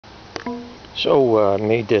So I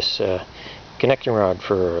made this connecting rod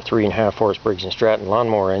for a 3.5 horse Briggs & Stratton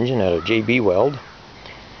lawnmower engine out of JB Weld.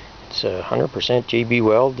 It's 100% JB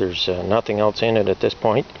Weld. There's nothing else in it at this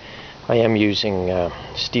point. I am using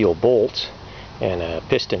steel bolts and a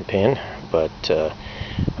piston pin, but other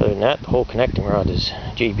than that, the whole connecting rod is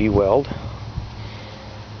JB Weld.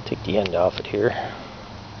 Take the end off it here.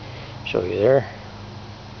 Show you there.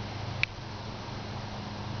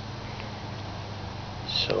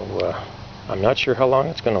 So I'm not sure how long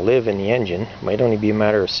it's going to live in the engine. It might only be a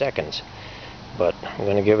matter of seconds, but I'm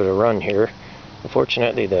going to give it a run here.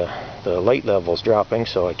 Unfortunately, the light level is dropping,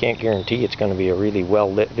 so I can't guarantee it's going to be a really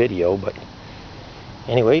well lit video, but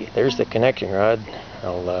anyway, there's the connecting rod.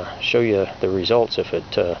 I'll show you the results if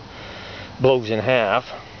it blows in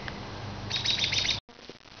half.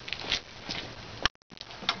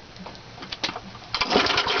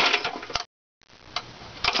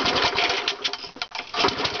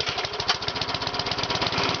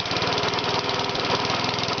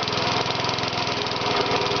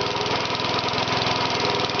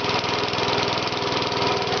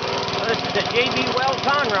 This is the JB Weld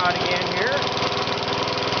con rod again here.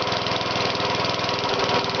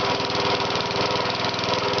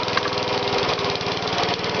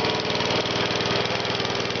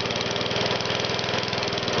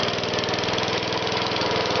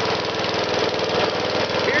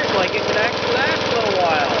 Appears like it could actually last a little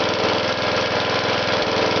while.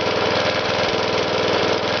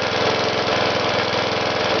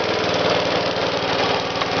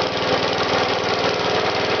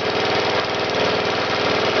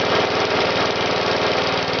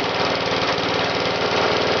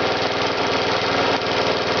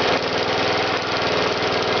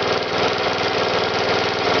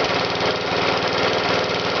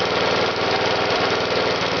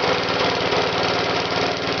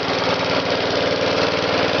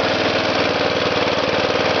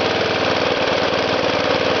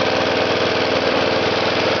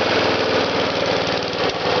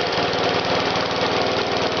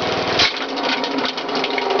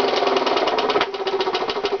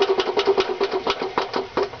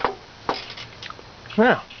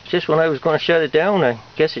 Well, just when I was going to shut it down, I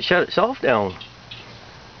guess it shut itself down.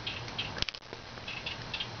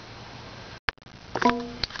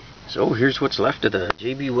 So here's what's left of the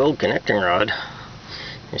JB Weld connecting rod.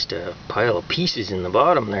 Just a pile of pieces in the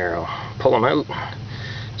bottom there. I'll pull them out,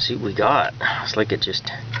 see what we got. It's like it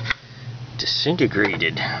just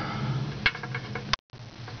disintegrated.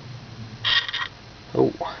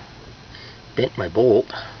 Oh, bent my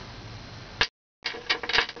bolt.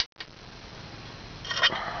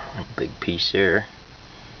 A big piece there.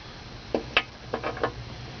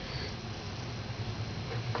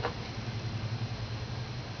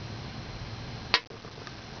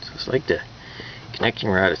 So it's like the connecting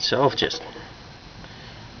rod itself just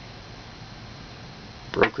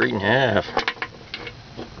broke right in half.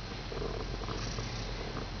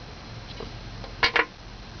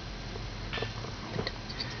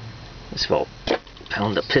 This will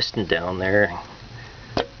pound the piston down there.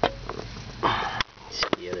 See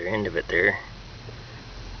the other end of it there.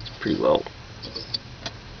 It's pretty well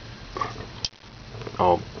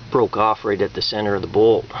all broke off right at the center of the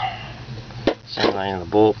bolt. Center line of the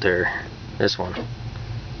bolt there. This one.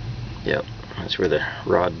 Yep, that's where the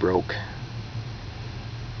rod broke.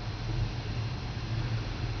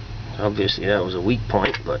 Obviously that was a weak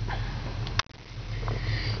point, but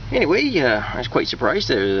anyway, I was quite surprised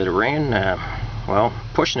that it ran, well,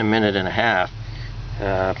 pushing a minute and a half.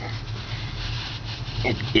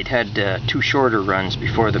 It had two shorter runs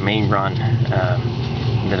before the main run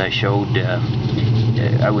that I showed.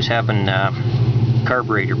 I was having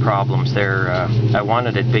carburetor problems there. I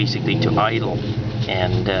wanted it basically to idle,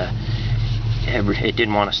 and it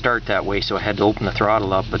didn't want to start that way, so I had to open the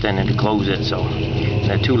throttle up, but then it would close it. So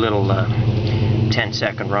the two little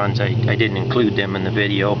 10-second runs, I didn't include them in the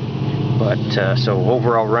video, but so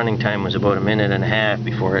overall running time was about a minute and a half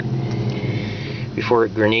before it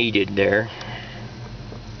grenaded there.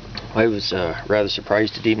 I was rather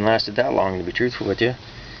surprised it even lasted that long, to be truthful with you.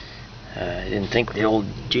 I didn't think the old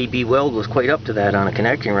JB Weld was quite up to that on a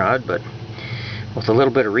connecting rod, but with a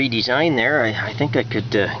little bit of redesign there, I think I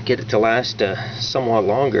could get it to last somewhat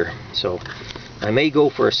longer. So I may go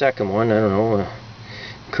for a second one. I don't know.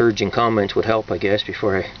 Encouraging comments would help, I guess,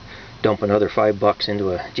 before I dump another $5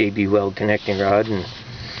 into a JB Weld connecting rod and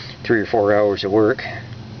 3 or 4 hours of work.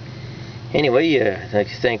 Anyway, I'd like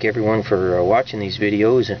to thank everyone for watching these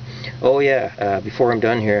videos. Oh yeah, before I'm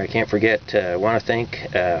done here, I can't forget, I want to thank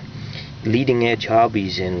Leading Edge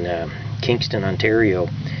Hobbies in Kingston, Ontario.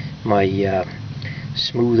 My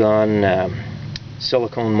smooth on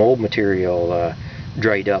silicone mold material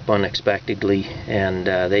dried up unexpectedly, and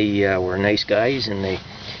they were nice guys, and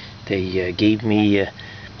they gave me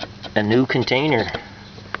a new container.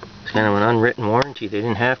 It's kind of an unwritten warranty. They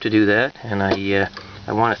didn't have to do that, and I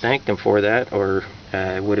want to thank them for that, or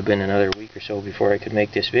it would have been another week or so before I could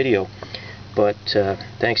make this video. But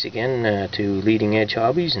thanks again to Leading Edge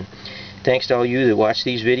Hobbies, and thanks to all you that watch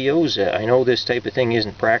these videos. I know this type of thing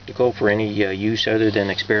isn't practical for any use other than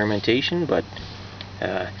experimentation, but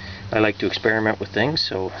I like to experiment with things,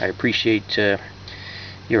 so I appreciate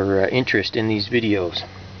your interest in these videos.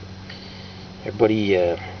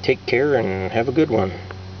 Everybody take care and have a good one.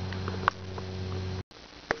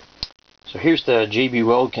 So here's the JB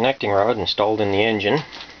Weld connecting rod installed in the engine.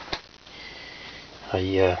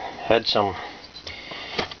 I had some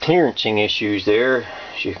clearancing issues there,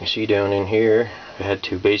 as you can see down in here. I had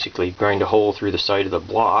to basically grind a hole through the side of the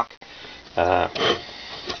block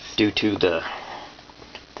due to the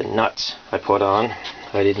nuts I put on.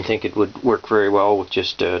 I didn't think it would work very well with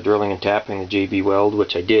just drilling and tapping the JB Weld,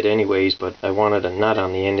 which I did anyways, but I wanted a nut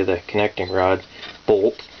on the end of the connecting rod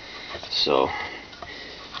bolt. So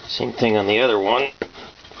same thing on the other one,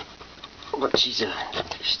 but she's an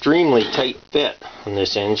extremely tight fit on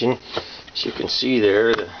this engine. As you can see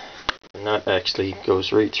there, the nut actually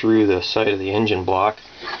goes right through the side of the engine block,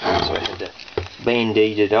 so I had to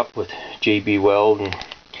band-aid it up with JB Weld and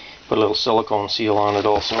put a little silicone seal on it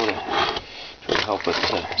also to try to help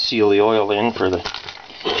it seal the oil in for the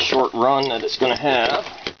short run that it's going to have.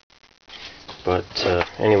 But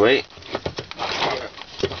anyway,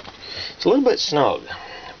 it's a little bit snug,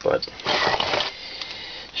 but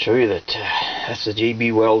show you that that's the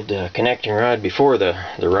JB Weld connecting rod before the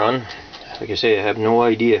run. Like I say, I have no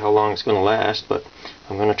idea how long it's going to last, but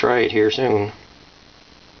I'm going to try it here soon.